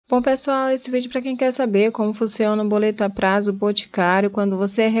Bom, pessoal, esse vídeo para quem quer saber como funciona o boleto a prazo Boticário. Quando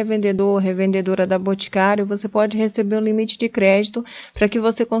você é revendedor ou revendedora da Boticário, você pode receber um limite de crédito para que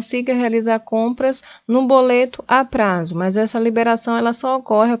você consiga realizar compras no boleto a prazo. Mas essa liberação ela só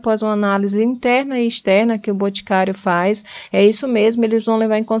ocorre após uma análise interna e externa que o Boticário faz. É isso mesmo, eles vão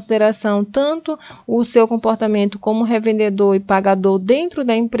levar em consideração tanto o seu comportamento como revendedor e pagador dentro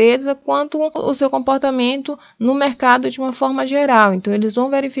da empresa, quanto o seu comportamento no mercado de uma forma geral. Então, eles vão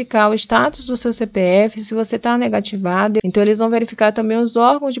verificar o status do seu CPF, se você está negativado. Então, eles vão verificar também os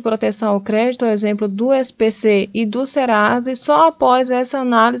órgãos de proteção ao crédito, ao exemplo do SPC e do Serasa, e só após essa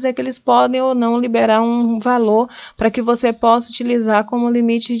análise é que eles podem ou não liberar um valor para que você possa utilizar como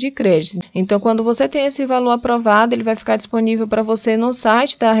limite de crédito. Então, quando você tem esse valor aprovado, ele vai ficar disponível para você no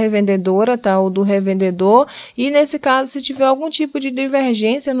site da revendedora, tá? Ou do revendedor, e nesse caso, se tiver algum tipo de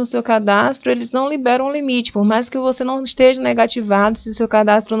divergência no seu cadastro, eles não liberam o limite, por mais que você não esteja negativado, se seu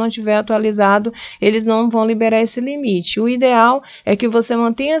cadastro não estiver atualizado, eles não vão liberar esse limite. O ideal é que você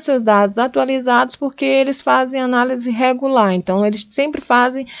mantenha seus dados atualizados, porque eles fazem análise regular, então eles sempre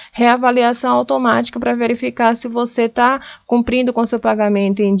fazem reavaliação automática para verificar se você está cumprindo com seu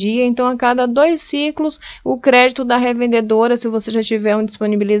pagamento em dia. Então, a cada 2 ciclos, o crédito da revendedora, se você já tiver um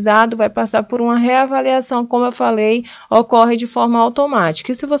disponibilizado, vai passar por uma reavaliação, como eu falei, ocorre de forma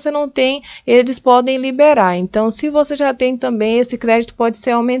automática. E se você não tem, eles podem liberar. Então, se você já tem também, esse crédito pode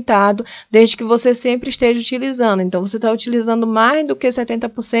ser aumentado, desde que você sempre esteja utilizando. Então, você está utilizando mais do que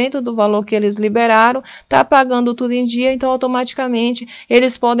 70% do valor que eles liberaram, está pagando tudo em dia, então automaticamente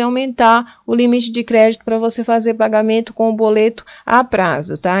eles podem aumentar o limite de crédito para você fazer pagamento com o boleto a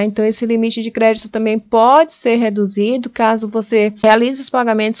prazo, tá? Então, esse limite de crédito também pode ser reduzido caso você realize os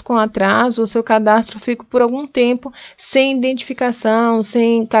pagamentos com atraso, o seu cadastro fique por algum tempo sem identificação,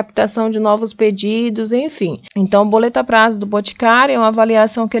 sem captação de novos pedidos, enfim. Então, o boleto a prazo do Boticário é uma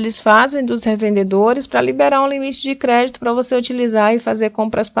avaliação que eles fazem dos revendedores para liberar um limite de crédito para você utilizar e fazer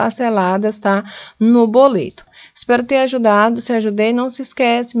compras parceladas, tá? No boleto. Espero ter ajudado. Se ajudei, não se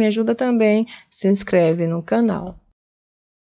esquece, me ajuda também, se inscreve no canal.